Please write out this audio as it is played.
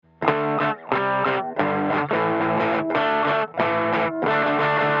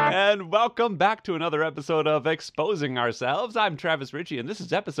Welcome back to another episode of Exposing Ourselves. I'm Travis Ritchie, and this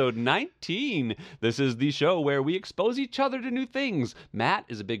is episode 19. This is the show where we expose each other to new things. Matt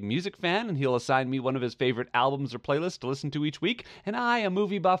is a big music fan, and he'll assign me one of his favorite albums or playlists to listen to each week. And I, a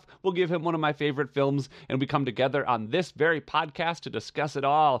movie buff, will give him one of my favorite films, and we come together on this very podcast to discuss it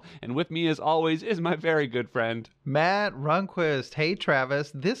all. And with me, as always, is my very good friend, Matt Runquist. Hey, Travis.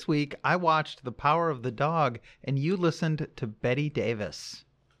 This week, I watched The Power of the Dog, and you listened to Bette Davis.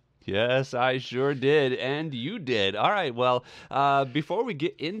 Yes, I sure did, and you did. All right, well, before we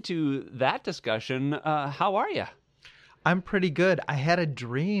get into that discussion, how are you? I'm pretty good. I had a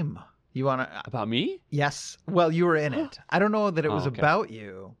dream. You want to... About me? Yes. Well, you were in it. I don't know that it was okay. about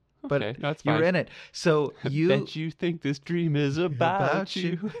you, but Okay, that's you were fine. in it. So you... Bet you think this dream is about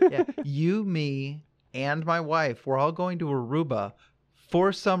you. Yeah. You, me, and my wife were all going to Aruba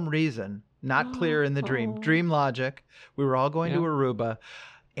for some reason, not clear in the dream. Dream logic. We were all going to Yeah. Aruba.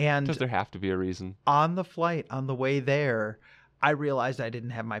 And Does there have to be a reason? on the flight, on the way there, I realized I didn't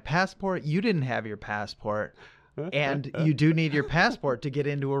have my passport. You didn't have your passport. And you do need your passport to get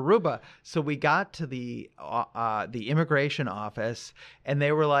into Aruba. So we got to the immigration office, and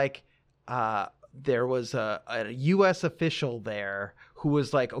they were like, there was a U.S. official there who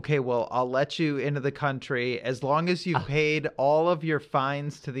was like, okay, well, I'll let you into the country as long as you paid all of your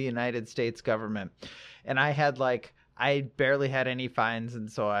fines to the United States government. And I barely had any fines,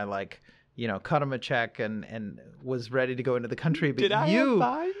 and so I cut him a check and was ready to go into the country. But Did I have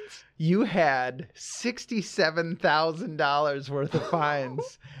fines? You had $67,000 worth of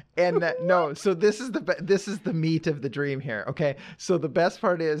fines. And so this is the meat of the dream here. Okay. So the best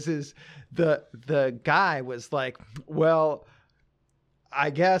part is the guy was like, well, I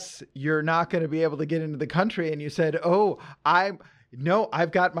guess you're not going to be able to get into the country. And you said, I've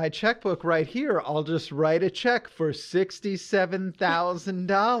got my checkbook right here. I'll just write a check for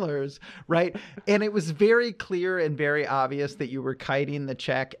 $67,000, right? And it was very clear and very obvious that you were kiting the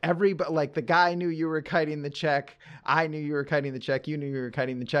check. The guy knew you were kiting the check. I knew you were kiting the check. You knew you were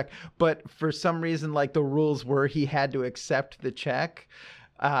kiting the check. But for some reason, the rules were he had to accept the check.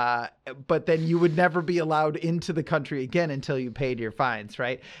 But then you would never be allowed into the country again until you paid your fines,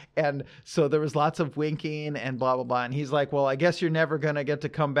 right? And so there was lots of winking and blah, blah, blah. And he's like, well, I guess you're never going to get to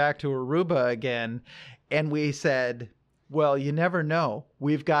come back to Aruba again. And we said, well, you never know.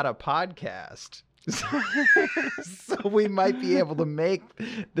 We've got a podcast. So we might be able to make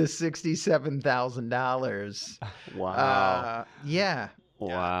the $67,000. Wow. Yeah.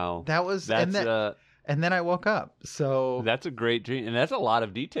 Wow. That was... That's And then I woke up. So that's a great dream, and that's a lot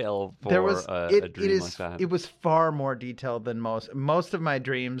of detail for a dream like that. It was far more detailed than most. Most of my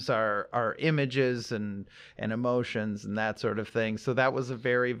dreams are images and emotions and that sort of thing. So that was a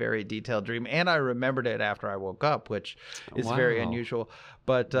very, very detailed dream, and I remembered it after I woke up, which is very unusual.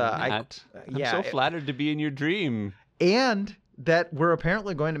 But I'm so flattered to be in your dream, and that we're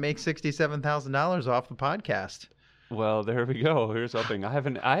apparently going to make $67,000 off the podcast. Well, there we go. Here's hoping. I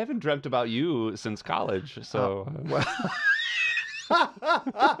haven't dreamt about you since college, so.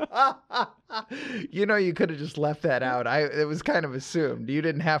 You could have just left that out. It was kind of assumed. You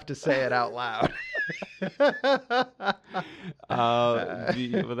didn't have to say it out loud.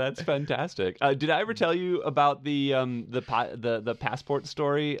 Well, that's fantastic. Did I ever tell you about the passport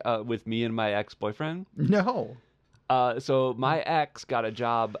story with me and my ex-boyfriend? No. So my ex got a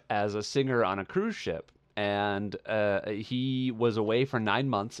job as a singer on a cruise ship. And he was away for 9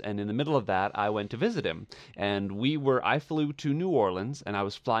 months, and in the middle of that, I went to visit him. And I flew to New Orleans, and I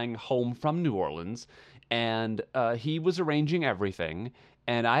was flying home from New Orleans, and he was arranging everything,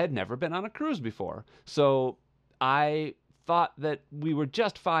 and I had never been on a cruise before. So I thought that we were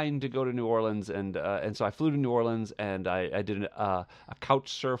just fine to go to New Orleans, and so I flew to New Orleans, and I did a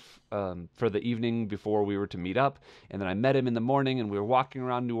couch surf for the evening before we were to meet up, and then I met him in the morning, and we were walking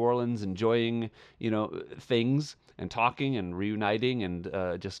around New Orleans, enjoying things and talking and reuniting and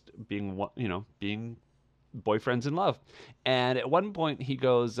just being boyfriends in love. And at one point he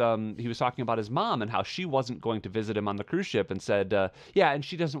goes, he was talking about his mom and how she wasn't going to visit him on the cruise ship, and said, yeah, and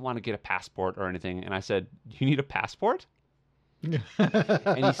she doesn't want to get a passport or anything. And I said, you need a passport?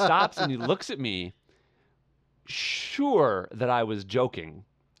 And he stops and he looks at me, sure that I was joking.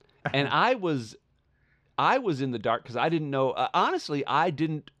 And I was in the dark because I didn't know. Honestly, I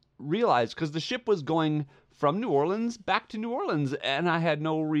didn't realize, because the ship was going from New Orleans back to New Orleans, and I had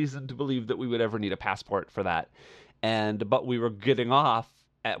no reason to believe that we would ever need a passport for that. But we were getting off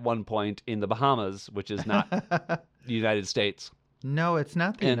at one point in the Bahamas, which is not the United States. No, it's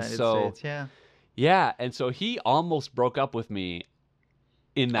not the United States. Yeah. Yeah, and so he almost broke up with me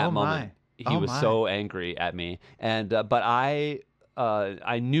in that moment. He was so angry at me, and but I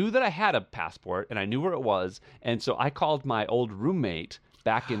I knew that I had a passport and I knew where it was, and so I called my old roommate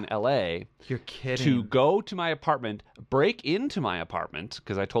back in L.A. You're kidding. to go to my apartment, break into my apartment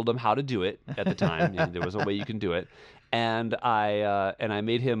because I told him how to do it at the time. And there was a way you can do it, and I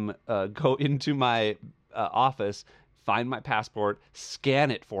made him go into my office, find my passport,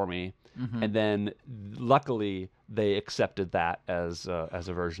 scan it for me, and then luckily they accepted that as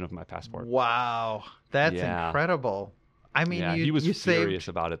a version of my passport. Wow, that's Yeah. incredible. I mean, Yeah, you, he was you furious saved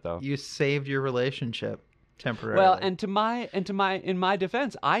about it though. you saved your relationship temporarily. Well, and in my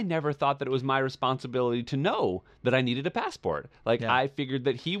defense, I never thought that it was my responsibility to know that I needed a passport. Like Yeah. I figured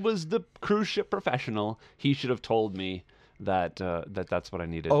that he was the cruise ship professional. He should have told me that that's what I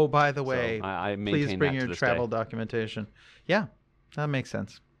needed. oh, by the So way, I please maintain bring that to your this travel day. documentation. Yeah, that makes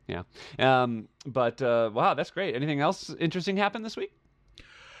sense. Yeah. But wow, that's great. Anything else interesting happened this week?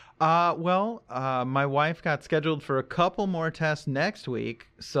 My wife got scheduled for a couple more tests next week,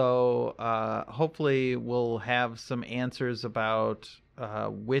 so hopefully we'll have some answers about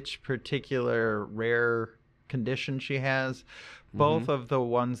which particular rare condition she has. Both of the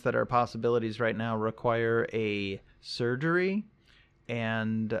ones that are possibilities right now require a surgery,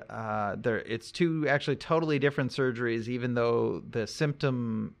 and it's two actually totally different surgeries, even though the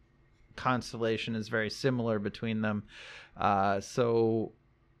symptom constellation is very similar between them.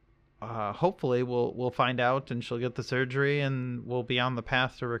 Hopefully we'll find out, and she'll get the surgery, and we'll be on the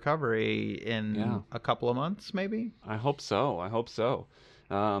path to recovery in a couple of months, maybe. I hope so.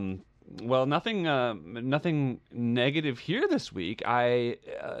 Well, nothing negative here this week. I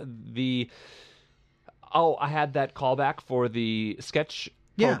had that callback for the sketch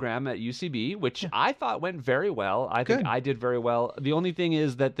program at UCB, which I thought went very well. I think Good. I did very well. The only thing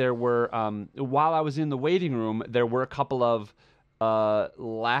is that there were, while I was in the waiting room, there were a couple of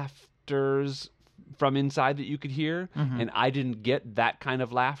laughters from inside that you could hear, and I didn't get that kind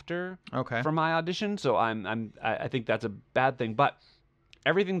of laughter Okay. from my audition. So I think that's a bad thing. But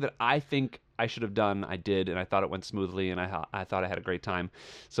everything that I think I should have done, I did, and I thought it went smoothly, and I thought I had a great time.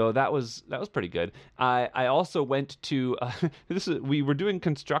 So that was pretty good. I also went to we were doing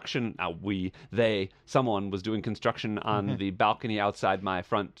construction. Someone was doing construction on the balcony outside my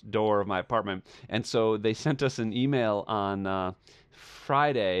front door of my apartment, and so they sent us an email on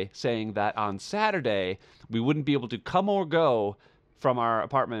Friday saying that on Saturday we wouldn't be able to come or go from our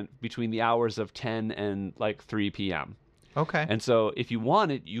apartment between the hours of 10 and like 3 p.m. Okay. And so if you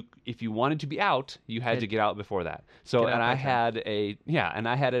wanted to be out, you had to get out before that. So Get out and I by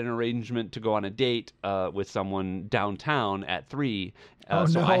 10. had an arrangement to go on a date with someone downtown at 3. Oh,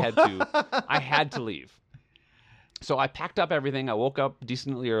 so no. I had to leave. So I packed up everything. I woke up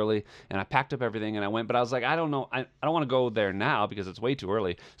decently early, and I packed up everything, and I went. But I was like, I don't know. I don't want to go there now because it's way too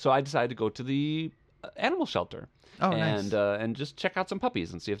early. So I decided to go to the animal shelter. Oh, nice. And just check out some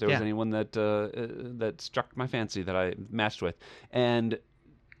puppies and see if there was Yeah. anyone that struck my fancy that I matched with. And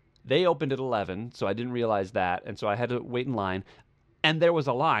they opened at 11, so I didn't realize that, and so I had to wait in line. And there was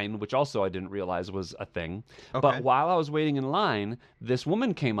a line, which also I didn't realize was a thing. Okay. But while I was waiting in line, this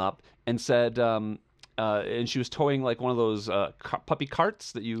woman came up and said, and she was towing like one of those puppy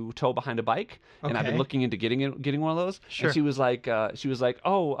carts that you tow behind a bike. And I've been Okay. looking into getting one of those. Sure. And she was like,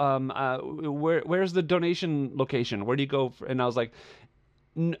 where's the donation location? Where do you go? And I was like,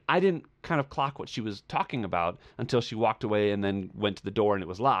 I didn't kind of clock what she was talking about until she walked away and then went to the door and it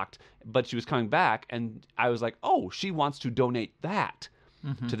was locked. But she was coming back, and I was like, oh, she wants to donate that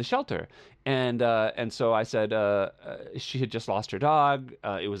to the shelter. And so I said she had just lost her dog.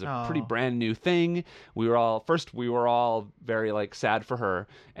 It was a pretty Oh. brand new thing. We were all very like sad for her.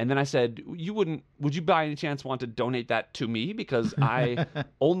 And then I said, would you by any chance want to donate that to me? Because I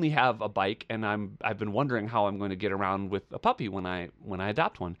only have a bike, and I've been wondering how I'm going to get around with a puppy when I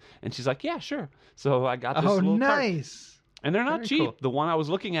adopt one. And she's like, yeah, sure. So I got this Oh, little cart. nice. And they're not Very cheap. cool. The one I was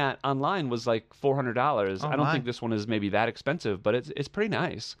looking at online was like $400. Oh, I don't my. think this one is maybe that expensive, but it's pretty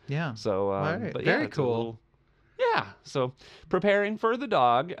nice. Yeah. So, Right. but yeah, Very it's a cool. little- yeah. So preparing for the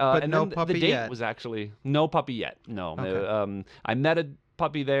dog, But and no then puppy the date yet. was actually no puppy yet. No. Okay. I met a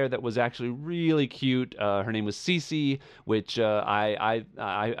puppy there that was actually really cute. Her name was Cece, which I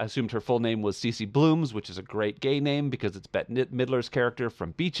assumed her full name was Cece Blooms, which is a great gay name because it's Bette Midler's character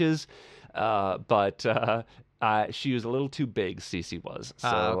from Beaches. But she was a little too big, Cece was. So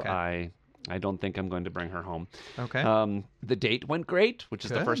okay. I don't think I'm going to bring her home. Okay. The date went great, which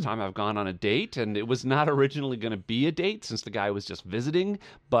is the first Good. time I've gone on a date, and it was not originally going to be a date since the guy was just visiting,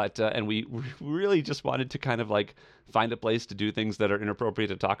 but and we really just wanted to kind of like find a place to do things that are inappropriate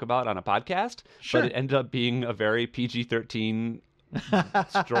to talk about on a podcast. Sure. But it ended up being a very PG-13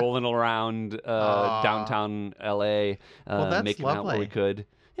 strolling around downtown LA, Well, that's making out where we lovely. could.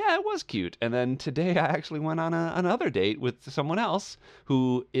 Yeah, it was cute. And then today I actually went on another date with someone else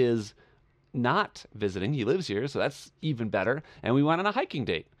who is not visiting. He lives here, so that's even better. And we went on a hiking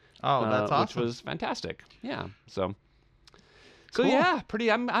date. Oh, that's awesome. Which was fantastic. Yeah. So Cool. yeah,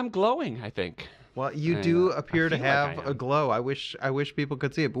 pretty. I'm glowing, I think. Well, you do appear to feel like I have am. a glow. I wish people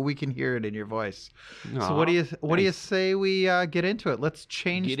could see it, but we can hear it in your voice. So Aw, what do you nice. say we get into it? Let's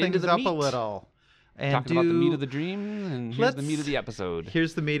change Get into things the up a meat. little and Talking do. about the meat of the dream, and here's the meat of Let's- the episode.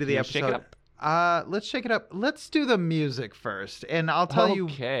 Here's the meat of the You episode. shake it up? Let's shake it up. Let's do the music first, and I'll tell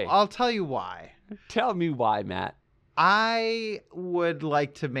Okay. you. I'll tell you why. Tell me why, Matt. I would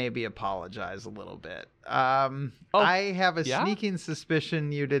like to maybe apologize a little bit. Oh, I have a yeah? sneaking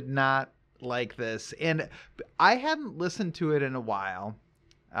suspicion you did not like this, and I hadn't listened to it in a while.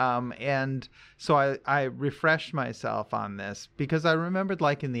 And so I refreshed myself on this because I remembered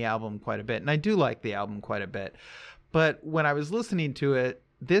liking the album quite a bit, and I do like the album quite a bit. But when I was listening to it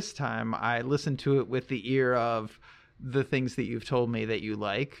this time, I listened to it with the ear of the things that you've told me that you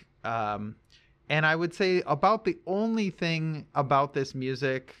like. And I would say about the only thing about this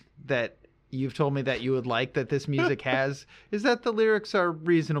music that you've told me that you would like that this music has is that the lyrics are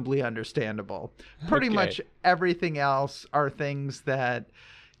reasonably understandable. Pretty Okay. much everything else are things that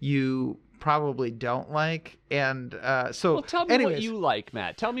you probably don't like. And so Well, tell me anyways, what you like,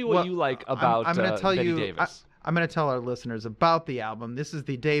 Matt. Tell me what well, you like about I'm going to tell Betty you. Davis. I'm going to tell our listeners about the album. This is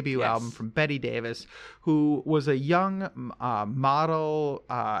the debut Yes. album from Betty Davis, who was a young model,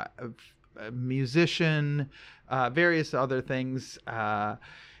 musician, various other things.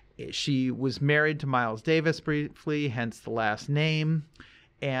 She was married to Miles Davis briefly, hence the last name.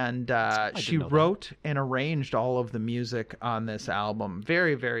 And she didn't know that. wrote and arranged all of the music on this album.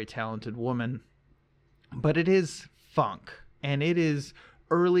 Very, very talented woman. But it is funk, and it is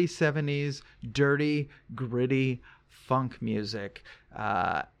early 70s dirty, gritty funk music.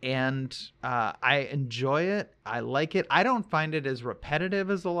 And I enjoy it. I like it. I don't find it as repetitive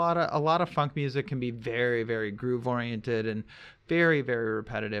as a lot of funk music can be very, very groove oriented and very, very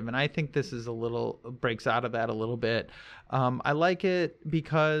repetitive. And I think this is breaks out of that a little bit. I like it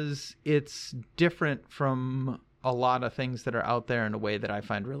because it's different from a lot of things that are out there in a way that I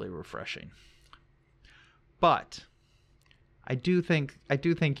find really refreshing. But I do think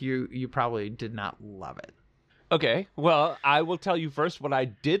you probably did not love it. Okay, well, I will tell you first what I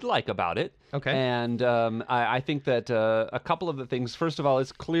did like about it. Okay. And I think that a couple of the things. First of all,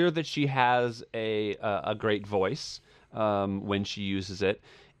 it's clear that she has a great voice when she uses it.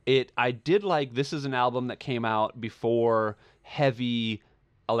 I did like. This is an album that came out before heavy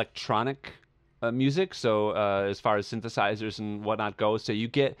electronic music. So as far as synthesizers and whatnot goes, so you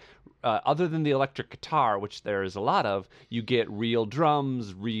get. Other than the electric guitar, which there is a lot of, you get real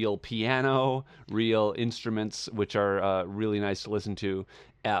drums, real piano, real instruments, which are really nice to listen to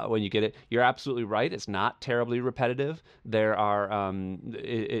when you get it. You're absolutely right. It's not terribly repetitive. There are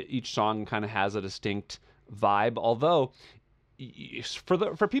each song kind of has a distinct vibe, although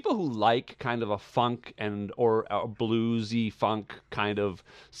for people who like kind of a funk or a bluesy funk kind of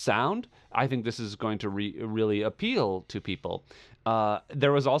sound, I think this is going to really appeal to people.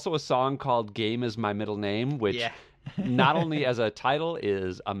 There was also a song called "Game Is My Middle Name," which not only as a title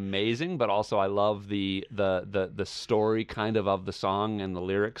is amazing, but also I love the story kind of the song, and the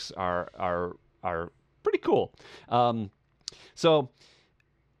lyrics are pretty cool. So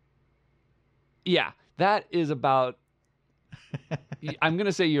yeah, that is about. I'm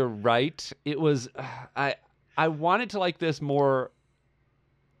gonna say you're right. It was I wanted to like this more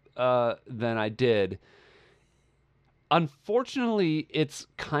than I did. Unfortunately, it's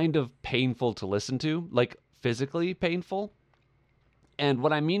kind of painful to listen to, like physically painful. And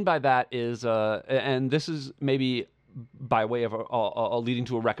what I mean by that is, and this is maybe by way of leading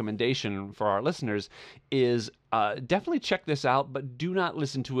to a recommendation for our listeners, is definitely check this out, but do not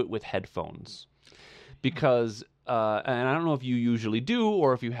listen to it with headphones. Because, and I don't know if you usually do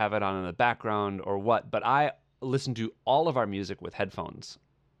or if you have it on in the background or what, but I listen to all of our music with headphones,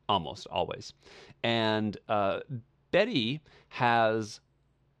 almost always. And Betty has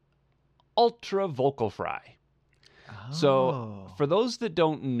ultra vocal fry. So for those that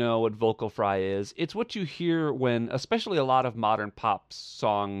don't know what vocal fry is, it's what you hear when, especially a lot of modern pop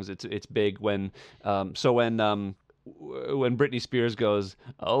songs, it's big when when Britney Spears goes,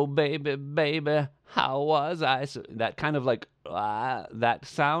 "Oh baby, baby, how was I?" So that kind of like that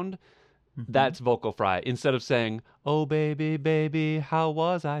sound, that's vocal fry. Instead of saying, "Oh baby, baby, how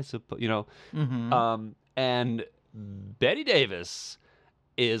was I supposed," and Betty Davis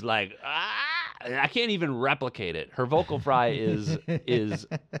is like, I can't even replicate it. Her vocal fry is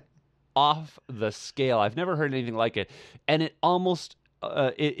off the scale. I've never heard anything like it, and it almost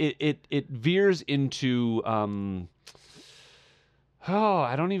it veers into I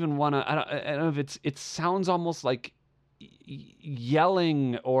don't even want to. I don't know if it sounds almost like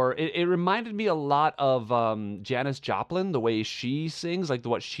yelling, or it reminded me a lot of Janis Joplin, the way she sings, like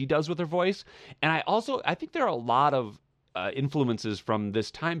what she does with her voice. And I think there are a lot of influences from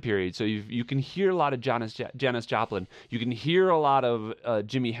this time period. So you can hear a lot of Janis Joplin. You can hear a lot of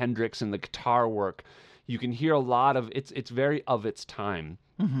Jimi Hendrix and the guitar work. You can hear a lot of it's very of its time.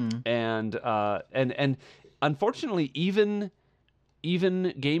 And unfortunately, even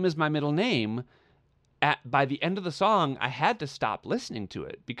Game Is My Middle Name, by the end of the song, I had to stop listening to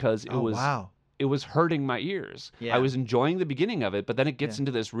it because it was hurting my ears. Yeah. I was enjoying the beginning of it, but then it gets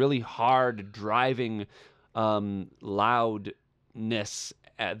into this really hard, driving loudness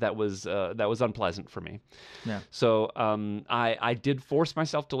that was unpleasant for me. Yeah. So I did force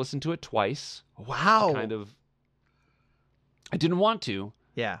myself to listen to it twice. Wow. I didn't want to.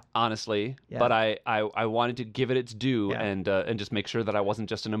 Yeah. Honestly, Yeah. but I wanted to give it its due and just make sure that I wasn't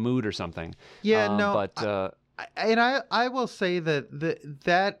just in a mood or something. Yeah, no. But I will say that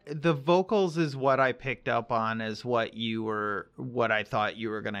the vocals is what I picked up on as what I thought you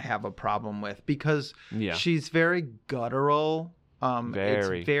were going to have a problem with, because she's very guttural.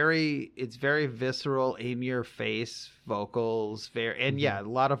 It's very visceral, in your face vocals, a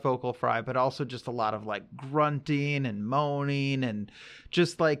lot of vocal fry, but also just a lot of like grunting and moaning and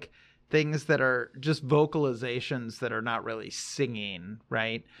just like things that are just vocalizations that are not really singing,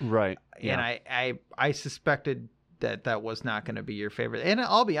 right? Right. Yeah. And I suspected that was not going to be your favorite. And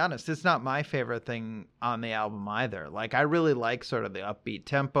I'll be honest, it's not my favorite thing on the album either. Like, I really like sort of the upbeat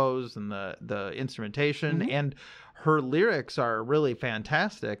tempos and the instrumentation, and her lyrics are really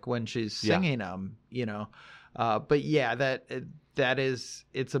fantastic when she's singing them, you know. But yeah,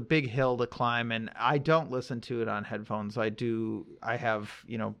 it's a big hill to climb, and I don't listen to it on headphones. I have,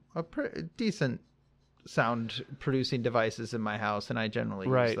 you know, decent sound producing devices in my house, and I generally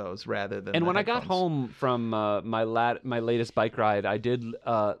use those rather than. And when headphones. I got home from my latest bike ride, I did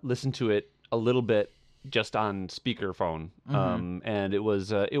listen to it a little bit just on speakerphone, and it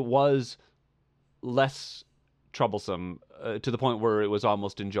was less troublesome to the point where it was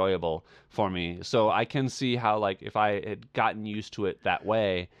almost enjoyable for me. So I can see how, like, if I had gotten used to it that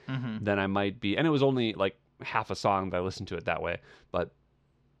way, then I might be. And it was only like half a song that I listened to it that way, but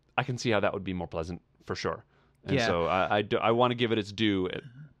I can see how that would be more pleasant for sure. And so I want to give it its due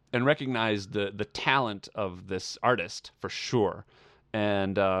and recognize the talent of this artist for sure.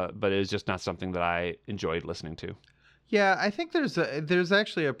 And but it's just not something that I enjoyed listening to. Yeah, I think there's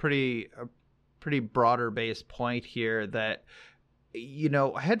actually a pretty broader based point here that, you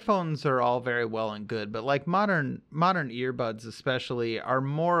know, headphones are all very well and good, but like modern earbuds especially are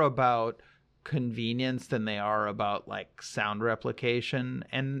more about convenience than they are about like sound replication,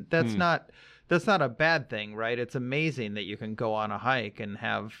 and that's not a bad thing, right? It's amazing that you can go on a hike and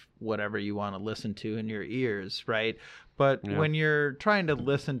have whatever you want to listen to in your ears, right? But when you're trying to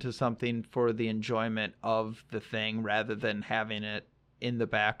listen to something for the enjoyment of the thing rather than having it in the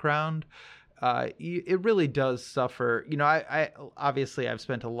background, it really does suffer. You know, I obviously I've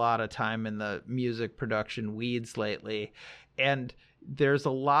spent a lot of time in the music production weeds lately, and there's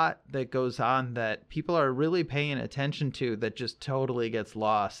a lot that goes on that people are really paying attention to that just totally gets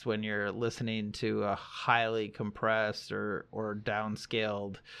lost when you're listening to a highly compressed or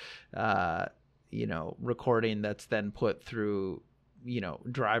downscaled, you know, recording that's then put through, you know,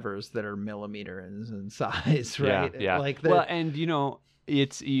 drivers that are millimeters in size, right? Yeah. Like well, and you know,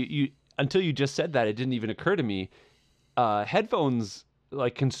 it's you until you just said that, it didn't even occur to me. Headphones,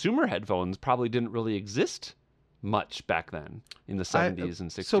 like consumer headphones, probably didn't really exist much back then in the 70s and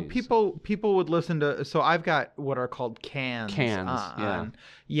 60s. So people would listen to. So I've got what are called cans. And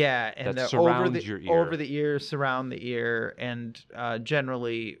that surround your ear. Over the ear, surround the ear, and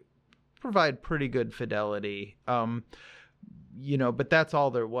generally provide pretty good fidelity. You know, but that's all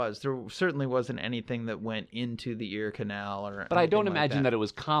there was. There certainly wasn't anything that went into the ear canal or. But I don't imagine that it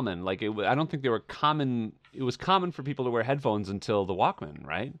was common. Like I don't think they were common. It was common for people to wear headphones until the Walkman,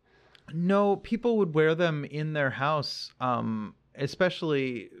 right? No, people would wear them in their house.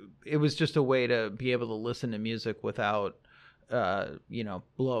 Especially, it was just a way to be able to listen to music without, you know,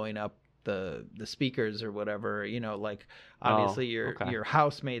 blowing up the speakers or whatever. You know, like obviously your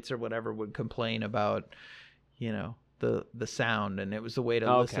housemates or whatever would complain about, you know, the sound, and it was a way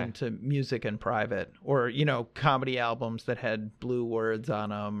to listen to music in private, or, you know, comedy albums that had blue words on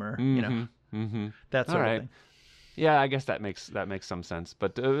them, or you know, that sort of thing. Yeah, I guess that makes some sense,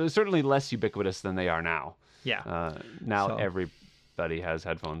 but certainly less ubiquitous than they are now. Yeah. Now So- everybody has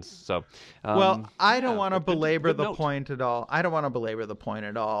headphones. So, Well, I yeah, don't want to but good- belabor good the note. point at all. I don't want to belabor the point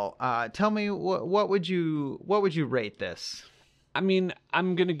at all. Tell me, what would you rate this? I mean,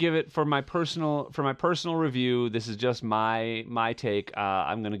 I'm gonna give it for my personal review. This is just my take.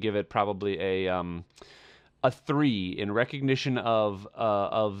 I'm gonna give it probably a 3 in recognition of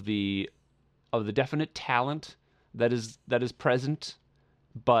the definite talent that is present,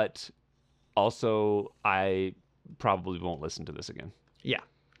 but also I probably won't listen to this again. Yeah,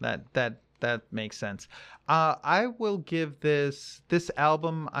 that makes sense. I will give this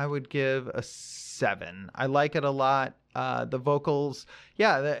album. I would give a 7. I like it a lot. The vocals,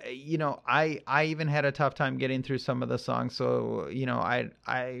 yeah. I even had a tough time getting through some of the songs. So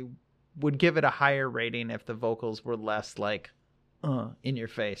I would give it a higher rating if the vocals were less like in your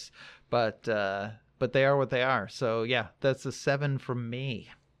face. But they are what they are. So yeah, that's a 7 from me.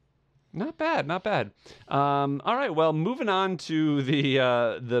 Not bad, not bad. All right, well, moving on to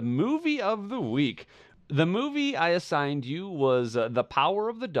the movie of the week. The movie I assigned you was The Power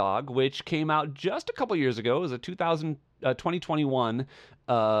of the Dog, which came out just a couple years ago. It was a 2021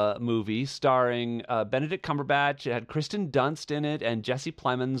 movie starring Benedict Cumberbatch. It had Kristen Dunst in it and Jesse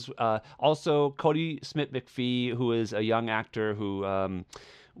Plemons. Also, Cody Smith-McPhee, who is a young actor who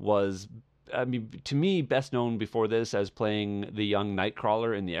was... I mean, to me, best known before this as playing the young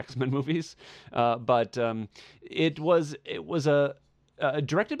Nightcrawler in the X-Men movies. But it was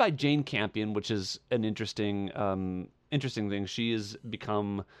directed by Jane Campion, which is an interesting thing. She has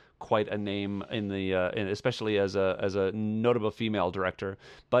become quite a name especially as a notable female director.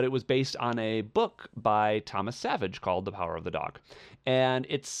 But it was based on a book by Thomas Savage called The Power of the Dog, and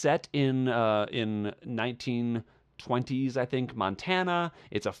it's set in 1920s, I think, Montana.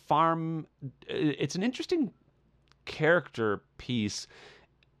 It's a farm. It's an interesting character piece,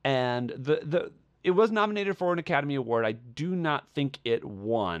 and it was nominated for an Academy Award. I do not think it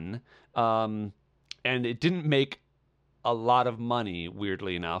won, and it didn't make a lot of money,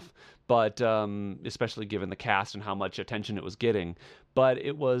 weirdly enough, but especially given the cast and how much attention it was getting. But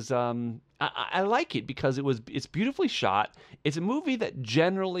it was I like it because it's beautifully shot. It's a movie that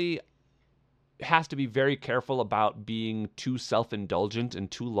generally has to be very careful about being too self-indulgent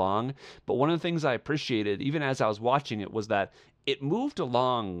and too long. But one of the things I appreciated, even as I was watching it, was that it moved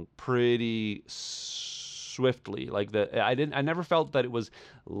along pretty swiftly. Like I never felt that it was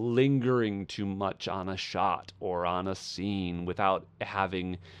lingering too much on a shot or on a scene without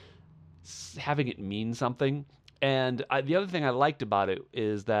having it mean something. And the other thing I liked about it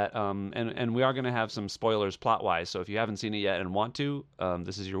is that, and we are going to have some spoilers plot-wise, so if you haven't seen it yet and want to,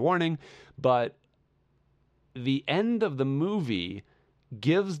 this is your warning, but the end of the movie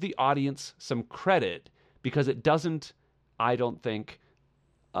gives the audience some credit because it doesn't, I don't think,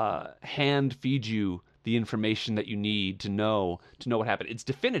 hand feed you the information that you need to know what happened. It's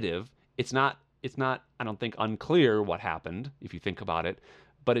definitive. It's not, I don't think, unclear what happened, if you think about it,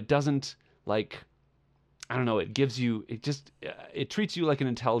 but it doesn't, like... I don't know, it treats you like an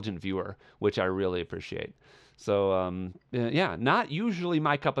intelligent viewer, which I really appreciate. So, yeah, not usually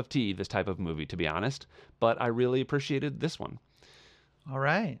my cup of tea, this type of movie, to be honest, but I really appreciated this one. All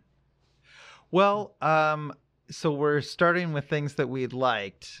right. Well, so we're starting with things that we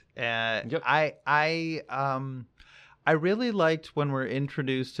liked. Yep. I really liked when we're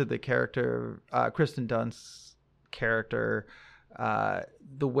introduced to the character, Kristen Dunst's character,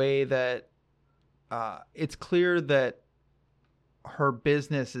 the way that it's clear that her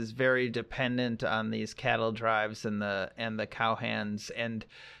business is very dependent on these cattle drives and the cowhands, and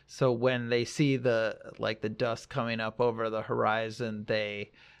so when they see the dust coming up over the horizon,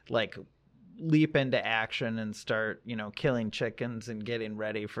 they like leap into action and start killing chickens and getting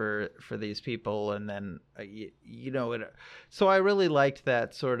ready for these people, and then so I really liked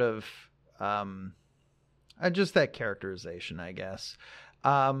that sort of just that characterization, I guess.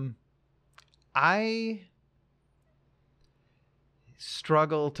 I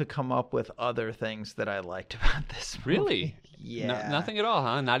struggle to come up with other things that I liked about this movie. Really? Yeah. Nothing at all,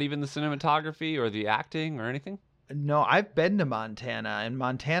 huh? Not even the cinematography or the acting or anything? No, I've been to Montana, and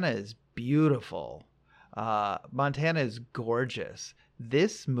Montana is beautiful. Montana is gorgeous.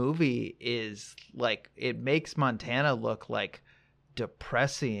 This movie is like, it makes Montana look like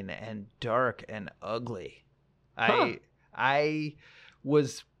depressing and dark and ugly. Huh. I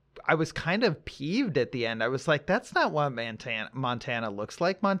was kind of peeved at the end. I was like, that's not what Montana looks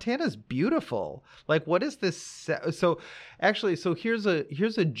like. Montana's beautiful. Like, what is this? So here's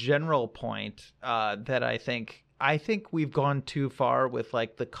a general point that I think I think we've gone too far with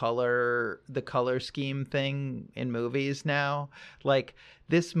like the color scheme thing in movies now. Like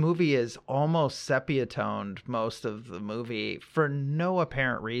this movie is almost sepia toned most of the movie for no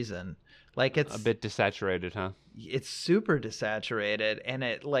apparent reason. Like it's A bit desaturated, huh? it's super desaturated, and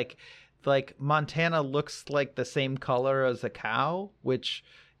it like Montana looks like the same color as a cow, which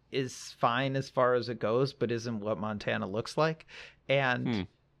is fine as far as it goes, but isn't what Montana looks like. And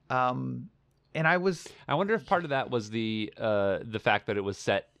and I wonder if part of that was the fact that it was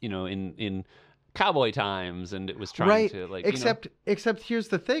set, in cowboy times, and it was trying to like except here's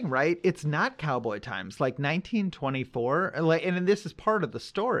the thing, right? It's not cowboy times. Like 1924, like, and this is part of the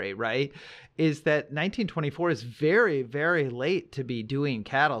story, right? Is that 1924 is very, very late to be doing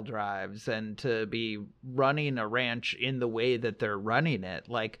cattle drives and to be running a ranch in the way that they're running it.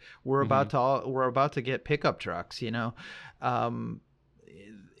 Like we're about to get pickup trucks,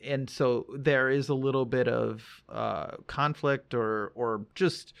 and so there is a little bit of conflict or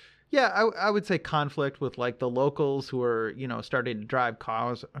just I would say conflict with like the locals who are starting to drive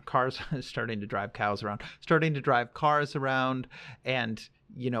cars starting to drive cars around, and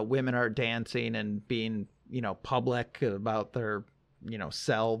women are dancing and being public about their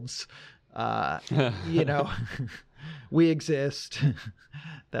selves, we exist,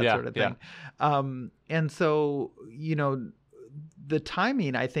 that sort of thing. And so the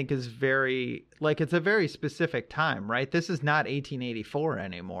timing, I think, is very, like, it's a very specific time, right? This is not 1884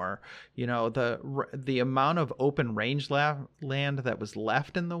 anymore. The amount of open range land that was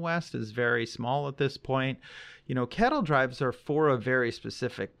left in the West is very small at this point. Cattle drives are for a very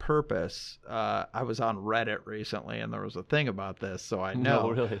specific purpose. I was on Reddit recently, and there was a thing about this, so I know. No,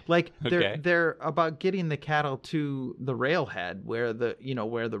 really? Like, Okay. they're about getting the cattle to the railhead where the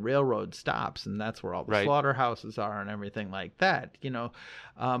railroad stops, and that's where all the Right. slaughterhouses are and everything like that.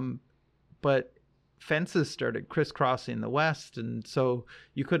 But fences started crisscrossing the West, and so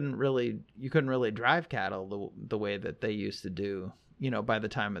you couldn't really drive cattle the way that they used to do. By the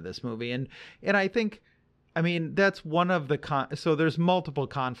time of this movie, and I think. I mean, that's one of the so there's multiple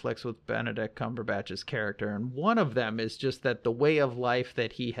conflicts with Benedict Cumberbatch's character, and one of them is just that the way of life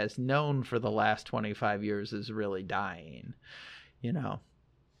that he has known for the last 25 years is really dying,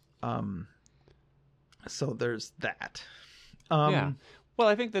 so there's that. Yeah. Well,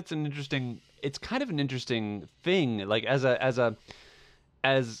 I think that's it's kind of an interesting thing, like as an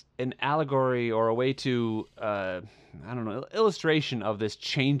allegory or a way to illustration of this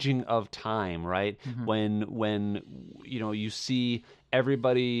changing of time, right? When you see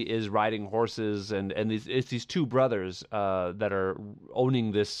everybody is riding horses, and it's these two brothers that are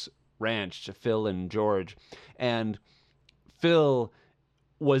owning this ranch, Phil and George, and Phil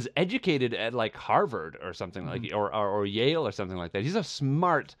was educated at like Harvard or something like, or Yale or something like that. He's a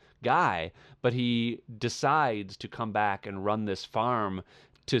smart guy, but he decides to come back and run this farm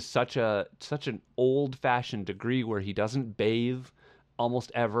to such an old-fashioned degree where he doesn't bathe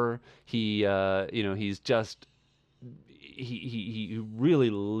almost ever. He really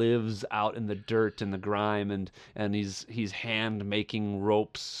lives out in the dirt and the grime, and he's hand making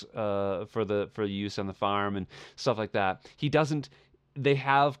ropes for use on the farm and stuff like that. They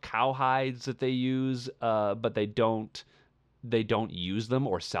have cowhides that they use, but they don't use them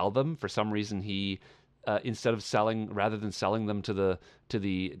or sell them. For some reason, he rather than selling them to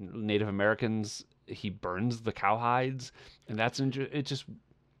the Native Americans, he burns the cowhides, and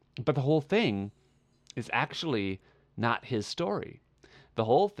but the whole thing is actually not his story. The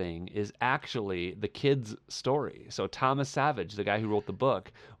whole thing is actually the kid's story. So Thomas Savage, the guy who wrote the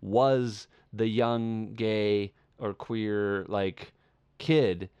book, was the young gay or queer like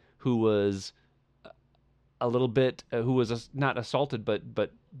kid who was a little bit not assaulted but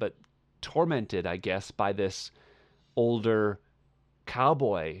tormented, I guess, by this older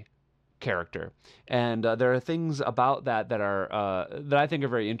cowboy character. And there are things about that are that I think are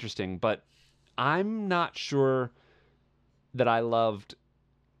very interesting, but I'm not sure that I loved.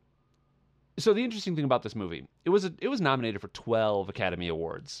 So the interesting thing about this movie, it was nominated for 12 Academy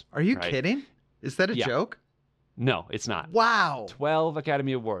Awards. Are you right? kidding? Is that a joke? No, it's not. Wow. 12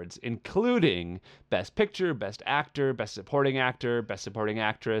 Academy Awards, including Best Picture, Best Actor, Best Supporting Actor, Best Supporting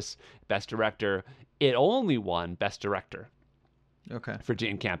Actress, Best Director. It only won Best Director. Okay. For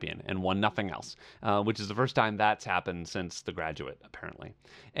Jane Campion, and won nothing else, which is the first time that's happened since The Graduate, apparently.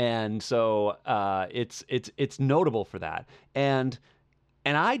 And so it's notable for that. And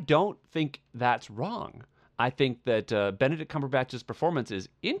I don't think that's wrong. I think that Benedict Cumberbatch's performance is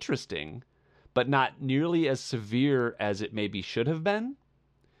interesting, but not nearly as severe as it maybe should have been.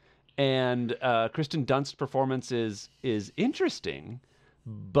 And Kristen Dunst's performance is interesting,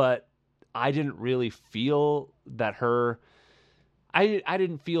 but I didn't really feel that I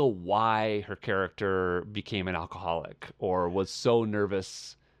didn't feel why her character became an alcoholic or was so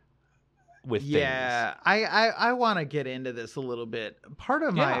nervous with things. Yeah, I want to get into this a little bit. Part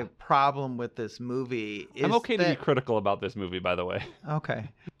of my problem with this movie is I'm okay to be critical about this movie, by the way. Okay.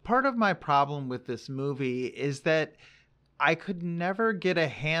 Part of my problem with this movie is that I could never get a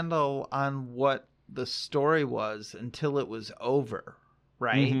handle on what the story was until it was over,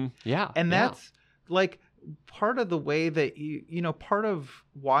 right? Mm-hmm. Yeah. And that's like part of the way that part of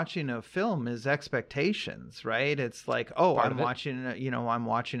watching a film is expectations, right? It's like, oh, I'm watching a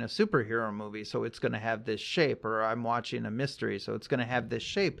superhero movie, so it's going to have this shape, or I'm watching a mystery, so it's going to have this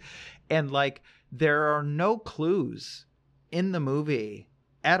shape. And like, there are no clues in the movie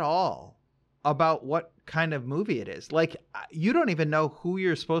at all about what kind of movie it is. Like, you don't even know who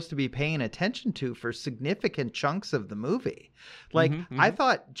you're supposed to be paying attention to for significant chunks of the movie. Like, I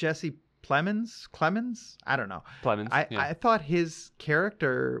thought Jesse Clemens, I don't know. I thought his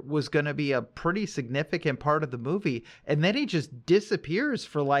character was going to be a pretty significant part of the movie, and then he just disappears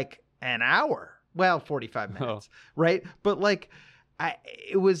for like an hour. Well, 45 minutes, right? But like,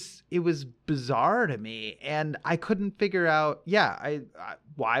 it was bizarre to me, and I couldn't figure out.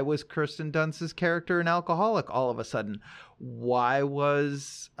 Why was Kirsten Dunst's character an alcoholic all of a sudden? Why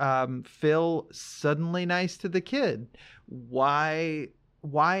was Phil suddenly nice to the kid? Why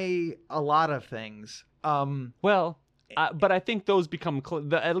a lot of things? But I think those become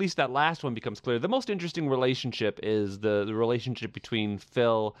at least that last one becomes clear. The most interesting relationship is the relationship between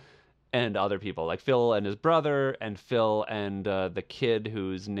Phil and other people, like Phil and his brother, and Phil and the kid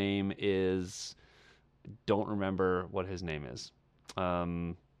whose name is, don't remember what his name is.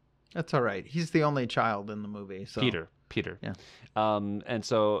 That's all right. He's the only child in the movie. So. Peter. Yeah. And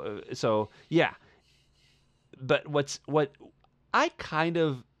so yeah. But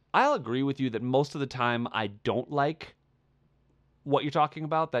I'll agree with you that most of the time I don't like what you're talking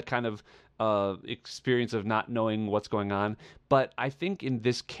about, that kind of experience of not knowing what's going on. But I think in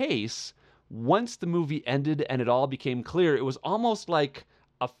this case, once the movie ended and it all became clear, it was almost like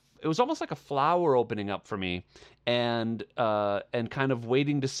a flower opening up for me, and kind of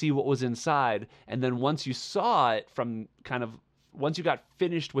waiting to see what was inside. And then once you saw it, once you got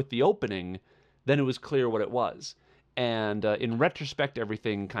finished with the opening, then it was clear what it was. And in retrospect,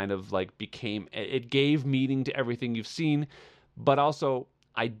 everything kind of like it gave meaning to everything you've seen. But also,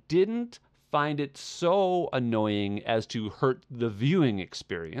 I didn't find it so annoying as to hurt the viewing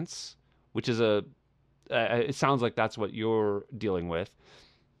experience, which is it sounds like that's what you're dealing with.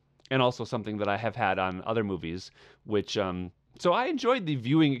 And also something that I have had on other movies, which, so I enjoyed the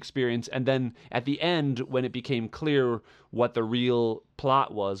viewing experience. And then at the end, when it became clear what the real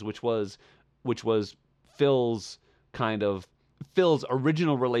plot was, which was Phil's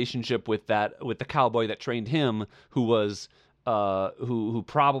original relationship with the cowboy that trained him, who was who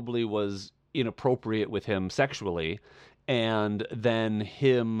probably was inappropriate with him sexually, and then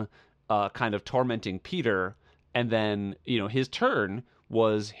him kind of tormenting Peter, and then his turn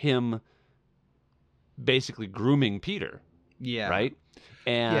was him basically grooming Peter. Yeah. Right?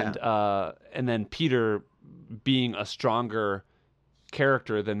 And then Peter being a stronger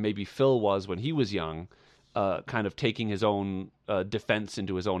character than maybe Phil was when he was young, kind of taking his own defense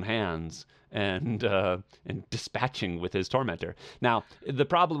into his own hands and dispatching with his tormentor. Now, the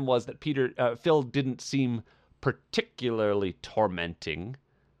problem was that Phil didn't seem particularly tormenting.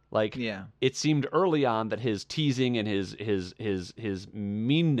 Like, it seemed early on that his teasing and his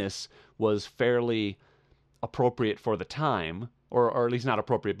meanness was fairly appropriate for the time, or at least not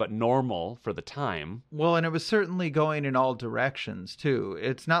appropriate, but normal for the time. Well, and it was certainly going in all directions, too.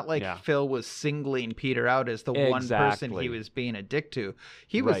 It's not like Phil was singling Peter out as the one person he was being a dick to.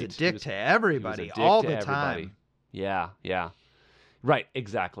 He was a dick to everybody all the time. Yeah. Right,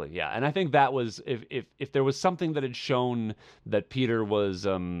 exactly. Yeah. And I think that was, if there was something that had shown that Peter was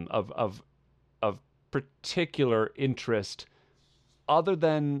of particular interest, other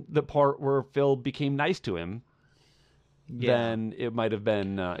than the part where Phil became nice to him, then it might have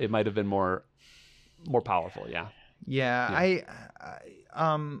been more powerful. I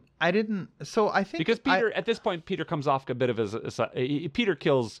didn't. So I think because Peter at this point, Peter comes off a bit of Peter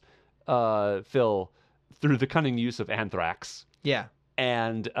kills Phil through the cunning use of anthrax. Yeah.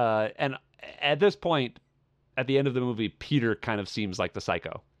 And at this point, at the end of the movie, Peter kind of seems like the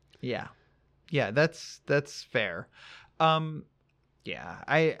psycho. Yeah. Yeah, that's fair. Yeah,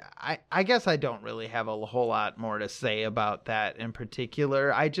 I guess I don't really have a whole lot more to say about that in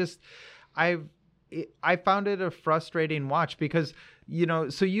particular. I found it a frustrating watch because,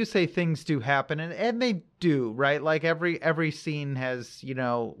 so you say things do happen, and they do, right? Like every scene has,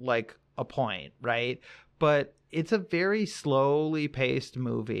 like a point, right? But it's a very slowly paced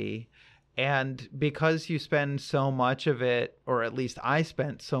movie. And because you spend so much of it, or at least I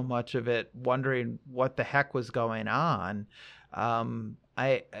spent so much of it wondering what the heck was going on,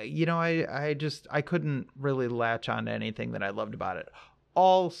 I couldn't really latch on to anything that I loved about it.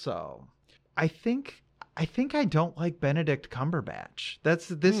 Also, I think I don't like Benedict Cumberbatch.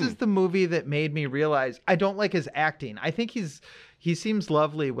 This is the movie that made me realize I don't like his acting. I think he seems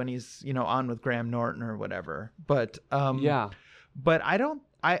lovely when he's, on with Graham Norton or whatever. But but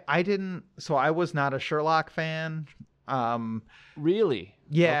I didn't. So I was not a Sherlock fan. Really?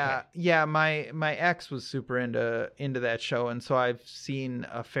 Yeah, okay. Yeah. My ex was super into that show, and so I've seen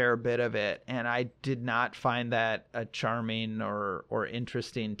a fair bit of it, and I did not find that a charming or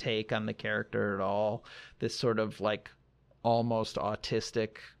interesting take on the character at all. This sort of like almost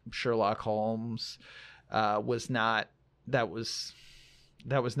autistic Sherlock Holmes was not. That was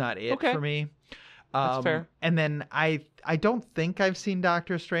not it for me. That's fair. And then I don't think I've seen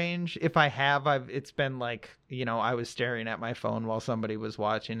Doctor Strange. If I have, it's been like, I was staring at my phone while somebody was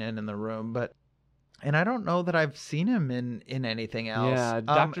watching it in the room, and I don't know that I've seen him in anything else. Yeah,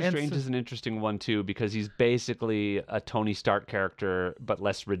 Doctor Strange is an interesting one too, because he's basically a Tony Stark character, but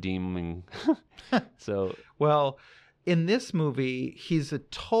less redeeming. So, well, in this movie, he's a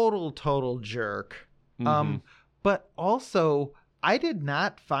total jerk. But also, I did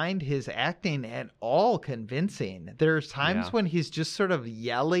not find his acting at all convincing. There's times when he's just sort of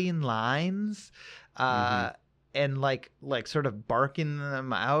yelling lines and like sort of barking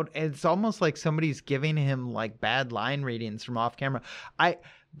them out. It's almost like somebody's giving him like bad line readings from off camera.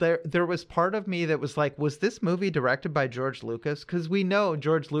 There was part of me that was like, was this movie directed by George Lucas? Because we know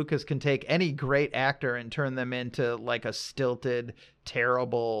George Lucas can take any great actor and turn them into like a stilted,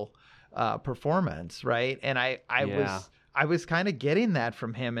 terrible performance, right? And I was kind of getting that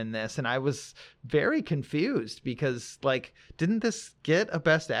from him in this, and I was very confused because, like, didn't this get a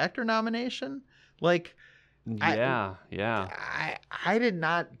Best Actor nomination? Like, I did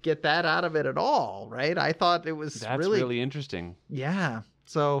not get that out of it at all, right? I thought it was That's really interesting. Yeah.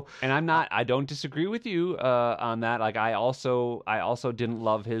 So, and I don't disagree with you on that. Like, I also didn't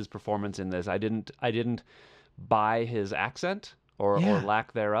love his performance in this. I didn't buy his accent or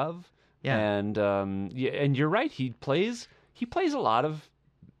lack thereof. Yeah, and you're right. He plays a lot of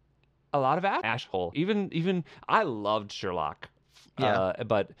asshole. Even I loved Sherlock. Yeah,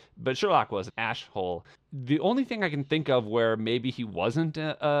 but Sherlock was an asshole. The only thing I can think of where maybe he wasn't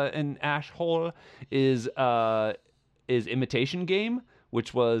an asshole is Imitation Game,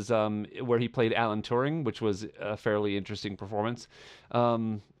 which was where he played Alan Turing, which was a fairly interesting performance.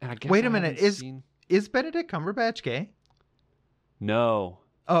 And I guess wait a minute, is Benedict Cumberbatch gay? No.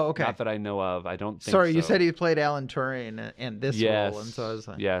 Oh, okay. Not that I know of. I don't think Sorry, so. You said he played Alan Turing in this role, and so I was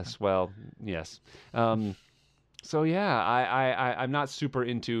like... Yes, well, yes. So yeah, I'm not super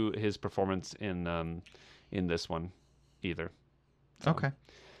into his performance in this one either. So. Okay.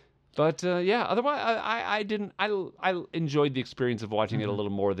 But otherwise I enjoyed the experience of watching it a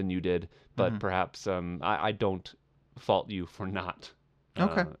little more than you did, but perhaps I don't fault you for not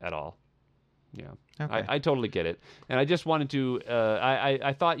at all. Yeah, okay. I totally get it, and I just wanted to.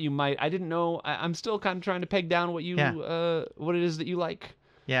 I thought you might. I didn't know. I'm still kind of trying to peg down what what it is that you like.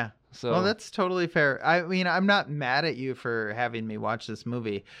 Yeah. So well, that's totally fair. I mean, I'm not mad at you for having me watch this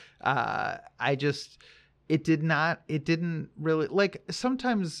movie. It didn't really, like,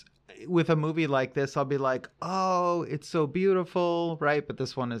 sometimes with a movie like this, I'll be like, oh, it's so beautiful, right? But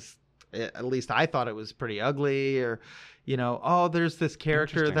this one is, at least I thought it was pretty ugly, or, oh, there's this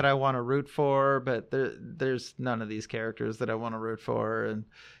character that I want to root for, but there's none of these characters that I want to root for. And,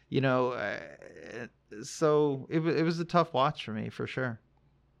 so it was a tough watch for me, for sure.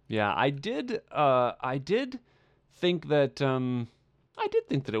 Yeah, I did think that,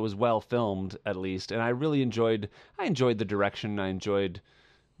 it was well filmed, at least. And I really enjoyed the direction. I enjoyed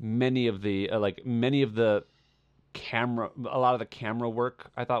many of the camera, a lot of the camera work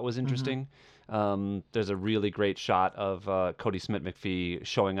I thought was interesting. There's a really great shot of Cody Smith-McPhee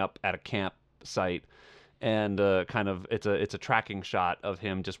showing up at a campsite, and it's a tracking shot of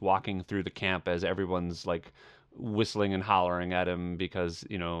him just walking through the camp as everyone's like whistling and hollering at him because,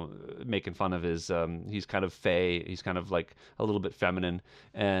 making fun of his he's kind of fey, he's kind of like a little bit feminine,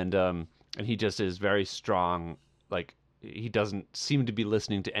 and he just is very strong. Like, he doesn't seem to be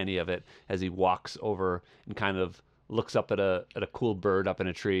listening to any of it as he walks over and kind of looks up at a cool bird up in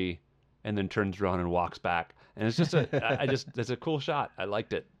a tree, and then turns around and walks back. And it's just it's a cool shot. I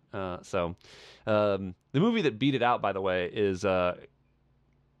liked it. So the movie that beat it out, by the way, is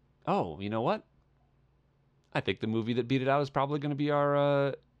Oh, you know what? I think the movie that beat it out is probably going to be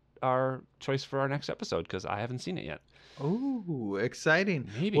our choice for our next episode because I haven't seen it yet. Ooh, exciting.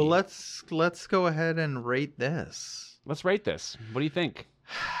 Maybe. Well, let's go ahead and rate this. Let's rate this. What do you think?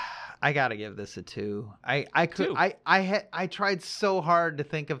 I gotta give this a 2. I could 2. I tried so hard to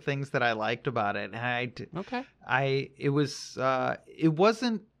think of things that I liked about it. And Okay. it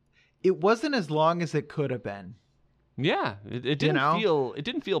wasn't as long as it could have been. Yeah, it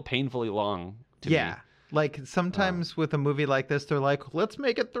didn't feel painfully long to me. Yeah. Like sometimes with a movie like this, they're like, let's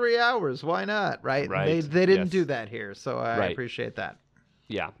make it 3 hours. Why not? Right. Right. They didn't Yes. do that here. So I Right. appreciate that.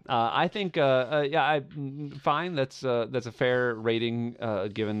 Yeah, I think fine. That's a fair rating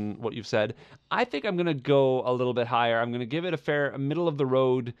given what you've said. I think I'm gonna go a little bit higher. I'm gonna give it a middle of the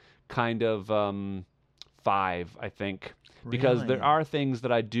road kind of 5. I think because Really? there are things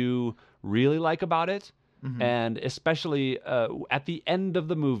that I do really like about it, Mhm. and especially at the end of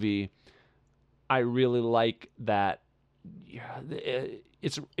the movie, I really like that. Yeah,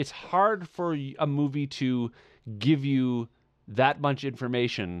 it's hard for a movie to give you that much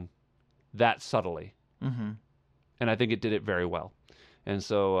information that subtly, Mm-hmm. and I think it did it very well. And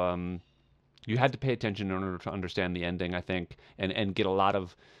so you had to pay attention in order to understand the ending, I think, and get a lot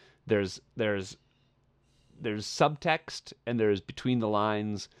of there's subtext and there's between the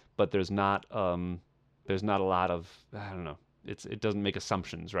lines, but there's not a lot of, I don't know. It doesn't make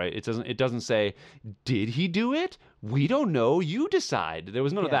assumptions, right? It doesn't say, did he do it? We don't know. You decide. There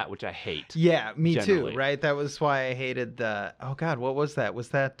was none of Yeah. that, which I hate. Yeah, me Generally. too. Right. That was why I hated the. Oh God, what was that? Was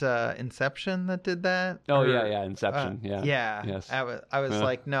that Inception that did that? Oh Or- yeah, Inception. Yeah. Yeah. Yes. I was Yeah.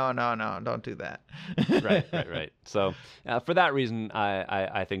 like, no, don't do that. right. So for that reason,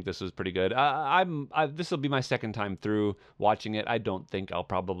 I think this was pretty good. This will be my second time through watching it. I don't think I'll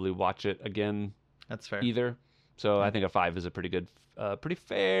probably watch it again That's fair. either. So I think a 5 is a pretty good, pretty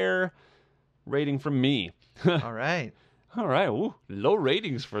fair rating from me. All right. All right. Ooh, low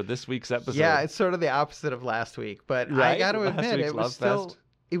ratings for this week's episode. Yeah, it's sort of the opposite of last week, but I Right? got to Last admit, week's it Love was still. Fest.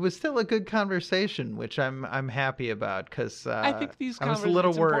 It was still a good conversation, which I'm happy about because I think these I was a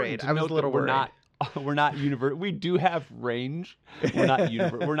little it's important worried. to I was note a little that worried. We're not We do have range. We're not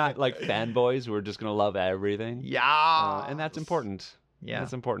we're not like fanboys who are just gonna love everything. Yeah, And that's important. Yeah,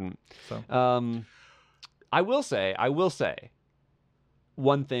 That's important. So I will say,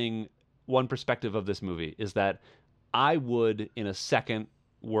 one perspective of this movie is that I would, in a second,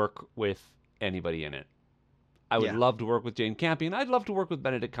 work with anybody in it. I would Yeah. love to work with Jane Campion. I'd love to work with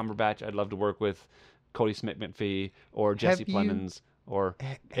Benedict Cumberbatch. I'd love to work with Cody Smith-McPhee or Jesse you- Plemons or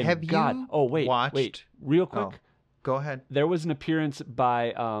and have God. you Oh wait, watched? real quick. Oh, go ahead. There was an appearance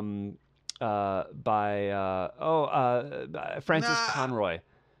by Francis Nah. Conroy.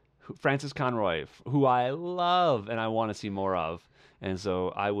 Francis Conroy, who I love and I want to see more of. And so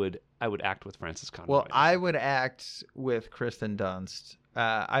I would act with Francis Conroy. Well, I would act with Kristen Dunst.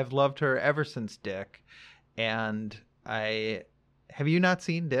 I've loved her ever since Dick, and have you not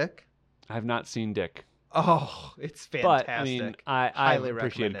seen Dick? I have not seen Dick. Oh, it's fantastic. But I mean, I've Highly appreciated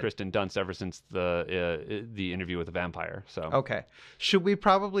recommend it. Kristen Dunst ever since the interview with the vampire. So, Okay. Should we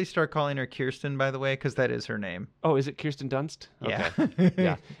probably start calling her Kirsten, by the way? Because that is her name. oh, is it Kirsten Dunst? Yeah. Okay.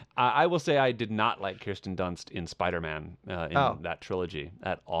 Yeah. I will say I did not like Kirsten Dunst in Spider-Man in Oh. that trilogy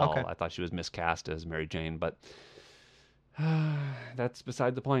at all. Okay. I thought she was miscast as Mary Jane, but that's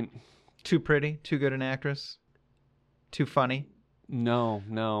beside the point. Too pretty? Too good an actress? Too funny? No.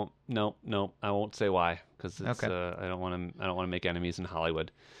 I won't say why because Okay. I don't want to make enemies in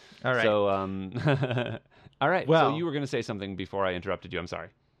Hollywood. All right. So all right. Well- so you were going to say something before I interrupted you. I'm sorry.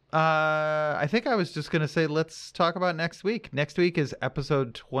 I think I was just going to say, let's talk about next week. Next week is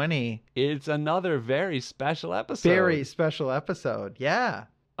episode 20. It's another very special episode. Very special episode. Yeah.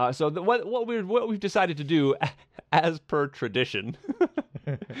 So what we've decided to do, as per tradition,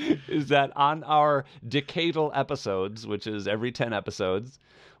 is that on our decadal episodes, which is every 10 episodes,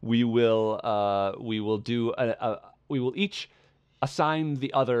 we will each assign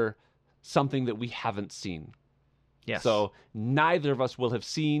the other something that we haven't seen. Yes. So neither of us will have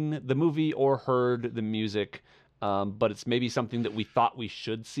seen the movie or heard the music, but it's maybe something that we thought we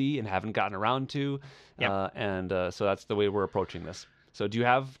should see and haven't gotten around to. Yep. So that's the way we're approaching this. So do you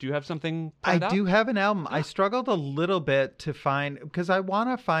have something I planned out? do have an album. I struggled a little bit to find, because I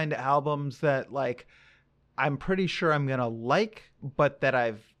want to find albums that, like, I'm pretty sure I'm going to like, but that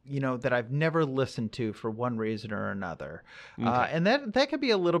I've never listened to for one reason or another. Okay. And that could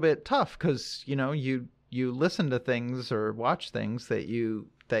be a little bit tough because, you you listen to things or watch things that you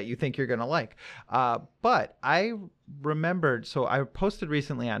think you're going to like. But I remembered, so I posted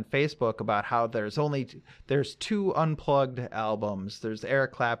recently on Facebook about how there's two unplugged albums. There's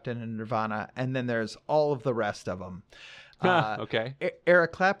Eric Clapton and Nirvana, and then there's all of the rest of them. Okay.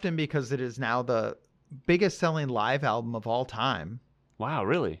 Eric Clapton, because it is now the biggest selling live album of all time. Wow,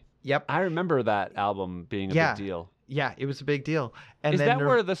 really? Yep. I remember that album being a big deal. Yeah, it was a big deal. And is then that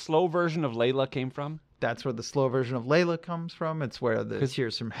where the slow version of Layla came from? That's where the slow version of Layla comes from. It's where the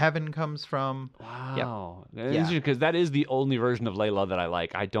Tears from Heaven comes from. Wow. Yep. Interesting, because that is the only version of Layla that I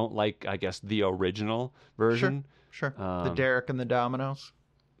like. I don't like, I guess, the original version. Sure. The Derek and the Dominoes.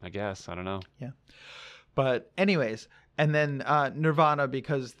 I guess. I don't know. Yeah. But anyways, and then Nirvana,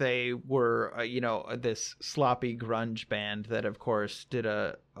 because they were, this sloppy grunge band that, of course, did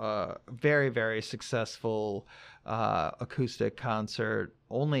a very, very successful acoustic concert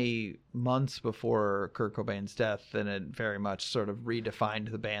only months before Kurt Cobain's death, and it very much sort of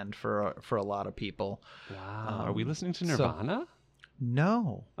redefined the band for a lot of people. Wow. Are we listening to Nirvana?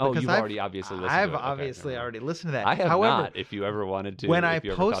 No. Oh, you've already obviously listened to it. I've obviously already listened to that. I have However, not, if you ever wanted to, when if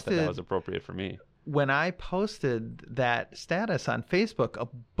you ever thought that was appropriate for me. When I posted that status on Facebook, a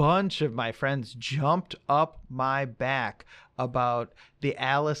bunch of my friends jumped up my back about the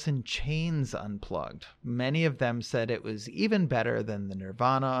Alice in Chains Unplugged. Many of them said it was even better than the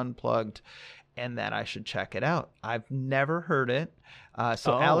Nirvana Unplugged and that I should check it out. I've never heard it.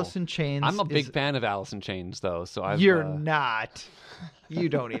 Alice in Chains. I'm a big fan of Alice in Chains, though. So You're not. You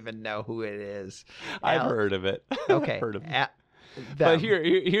don't even know who it is. I've heard of it. Okay. Heard of it. But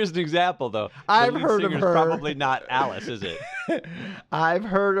here's an example, though. I've heard of her. Probably not Alice, is it? I've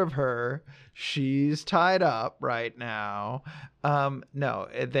heard of her. She's tied up right now. No,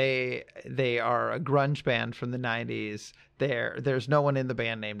 they are a grunge band from the 90s. There's no one in the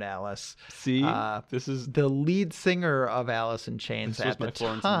band named Alice. See, this is the lead singer of Alice in Chains at the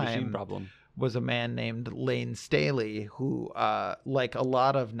Florence and the Machine time. Problem. Was a man named Lane Staley who, like a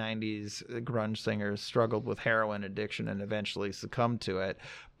lot of 90s grunge singers, struggled with heroin addiction and eventually succumbed to it.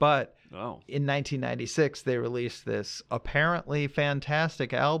 But in 1996, they released this apparently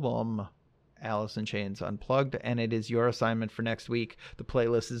fantastic album, Alice in Chains Unplugged, and it is your assignment for next week. The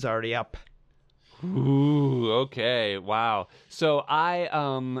playlist is already up. Ooh, okay. Wow. So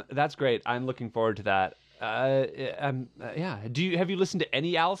that's great. I'm looking forward to that. Yeah. Have you listened to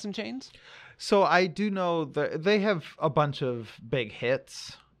any Alice in Chains? So I do know that they have a bunch of big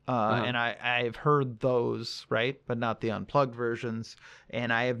hits, and I've heard those, right, but not the unplugged versions.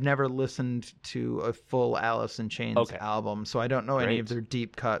 And I have never listened to a full Alice in Chains album, so I don't know any of their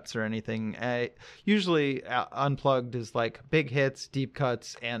deep cuts or anything. Usually, unplugged is like big hits, deep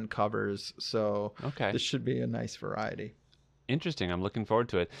cuts, and covers. So this should be a nice variety. Interesting. I'm looking forward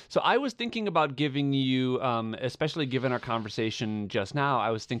to it. So I was thinking about giving you, especially given our conversation just now, I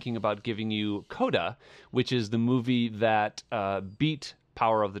was thinking about giving you Coda, which is the movie that beat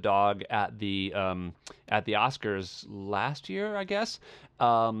Power of the Dog at the Oscars last year, I guess.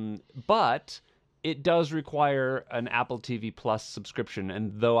 But it does require an Apple TV Plus subscription.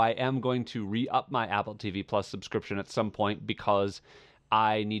 And though I am going to re-up my Apple TV Plus subscription at some point because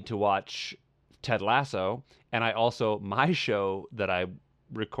I need to watch Ted Lasso, and my show that I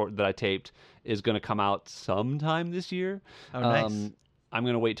taped is going to come out sometime this year. Oh, nice. I'm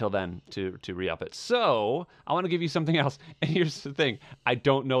going to wait till then to re-up it. So I want to give you something else. And here's the thing. I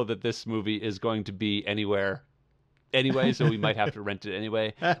don't know that this movie is going to be anywhere anyway, so we might have to rent it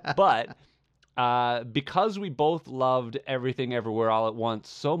anyway. But because we both loved Everything Everywhere All at Once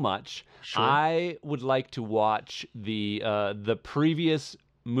so much, I would like to watch the previous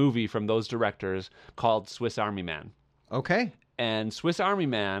movie from those directors called Swiss Army Man. Okay. And Swiss Army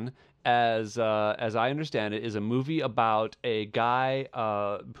Man, as I understand it, is a movie about a guy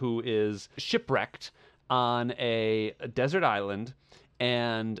who is shipwrecked on a desert island,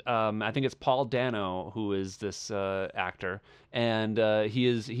 and I think it's Paul Dano who is this actor, and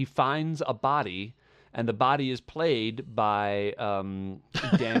he finds a body, and the body is played by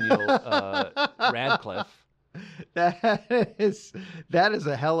Daniel Radcliffe. That is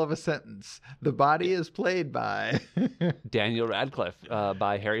a hell of a sentence. The body is played by Daniel Radcliffe,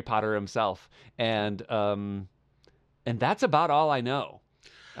 by Harry Potter himself, and that's about all I know.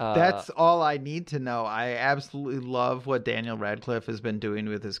 That's all I need to know. I absolutely love what Daniel Radcliffe has been doing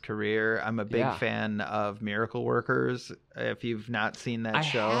with his career. I'm a big fan of Miracle Workers. If you've not seen that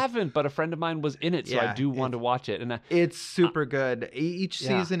show, I haven't, but a friend of mine was in it, so I do want to watch it. And it's super good. Each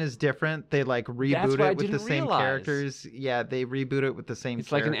season is different. They like reboot it with the same characters. Yeah, they reboot it with the same.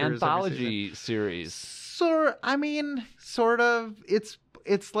 It's like an anthology series. Sort of.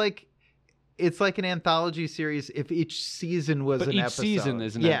 It's like. it's like an anthology series if each season was But an each episode. season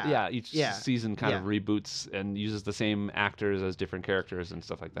is each Yeah. season kind of Yeah. reboots and uses the same actors as different characters and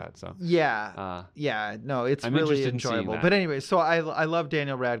stuff like that. So Yeah. No, it's I'm really interested in seeing enjoyable. that. But anyway, so I love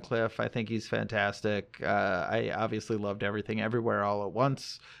Daniel Radcliffe. I think he's fantastic. I obviously loved Everything Everywhere All at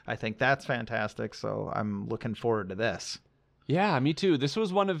Once. I think that's fantastic. So I'm looking forward to this. yeah, me too. This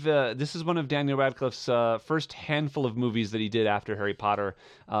is one of Daniel Radcliffe's first handful of movies that he did after Harry Potter,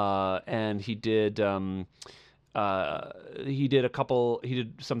 and he did a couple. He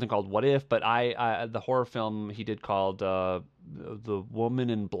did something called What If, but the horror film he did called The Woman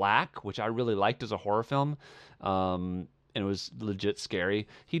in Black, which I really liked as a horror film. And it was legit scary.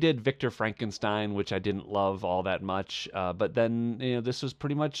 He did Victor Frankenstein, which I didn't love all that much. But then this was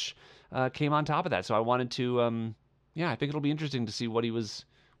pretty much came on top of that. So I wanted to. I think it'll be interesting to see what he was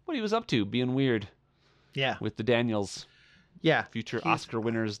up to, being weird Yeah. with the Daniels, Yeah. future Oscar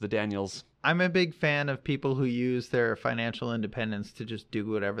winners, the Daniels. I'm a big fan of people who use their financial independence to just do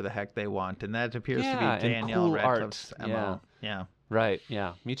whatever the heck they want. And that appears to Yeah, be and Danielle cool art. Radcliffe's MO. Yeah. Right.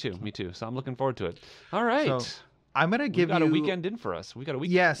 Yeah. Me too. So I'm looking forward to it. All right. So I'm going to give We've got you a weekend in for us. We got a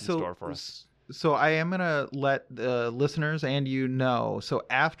weekend in store for us. So I am going to let the listeners and you know. So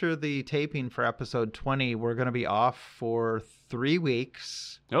after the taping for episode 20, we're going to be off for 3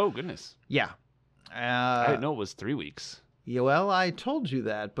 weeks. Oh, goodness. Yeah. I didn't know it was 3 weeks. Yeah, well, I told you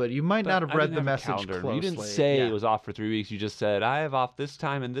that, but you might not have I read didn't the have a message calendar. closely. You didn't say Yeah. it was off for 3 weeks. You just said, I have off this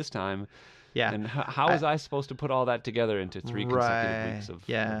time and this time. Yeah. And how was I supposed to put all that together into 3 consecutive weeks of...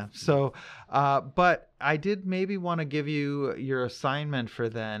 Yeah. So, but I did maybe want to give you your assignment for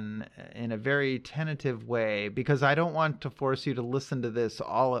then in a very tentative way, because I don't want to force you to listen to this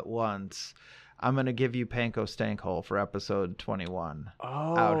all at once. I'm going to give you Panko Stankhole for episode 21. Oh.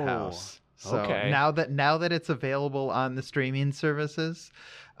 Outhouse. So okay. now that it's available on the streaming services,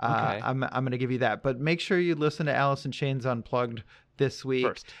 Okay. I'm going to give you that. But make sure you listen to Alice in Chains Unplugged this week.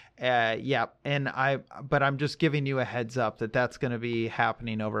 First. Yeah, but I'm just giving you a heads up that that's going to be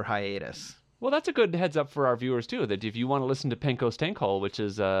happening over hiatus. Well, that's a good heads up for our viewers, too, that if you want to listen to Panko Stankhole, which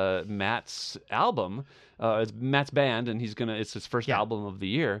is Matt's album, it's Matt's band, and it's his first album of the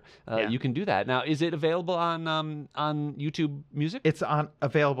year, you can do that. Now, is it available on YouTube Music? It's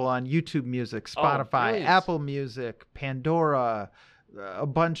available on YouTube Music, Spotify, brilliant. Apple Music, Pandora, a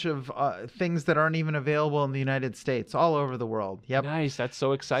bunch of things that aren't even available in the United States, all over the world. Yep. Nice. That's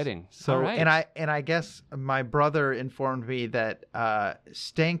so exciting. So, all right. and I guess my brother informed me that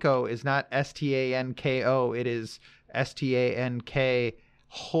Stanko is not Stanko, it is Stank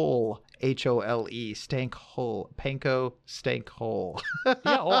hole, HOLE, Stank hole, Panko Stank hole.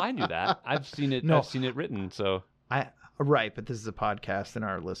 Yeah, I knew that. I've seen it. No. I've seen it written. So. Right, but this is a podcast, and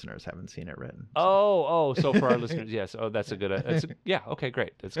our listeners haven't seen it written. So for our listeners, yes. Oh, that's a good. Yeah. Okay.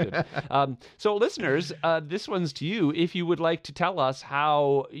 Great. That's good. So, listeners, this one's to you. If you would like to tell us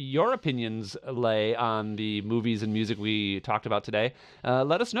how your opinions lay on the movies and music we talked about today,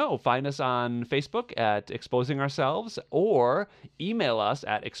 let us know. Find us on Facebook at Exposing Ourselves, or email us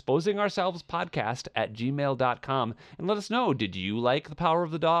at exposingourselvespodcast@gmail.com, and let us know. Did you like The Power of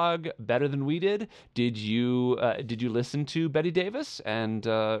the Dog better than we did? Did you listen to Betty Davis and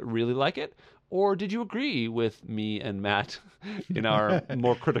really like it? Or did you agree with me and Matt in our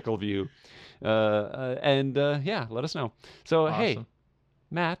more critical view? Let us know. So, Awesome. Hey,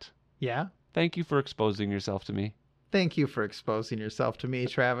 Matt, Yeah? thank you for exposing yourself to me. Thank you for exposing yourself to me,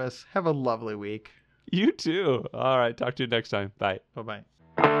 Travis. Have a lovely week. You too. All right. Talk to you next time. Bye. Bye-bye.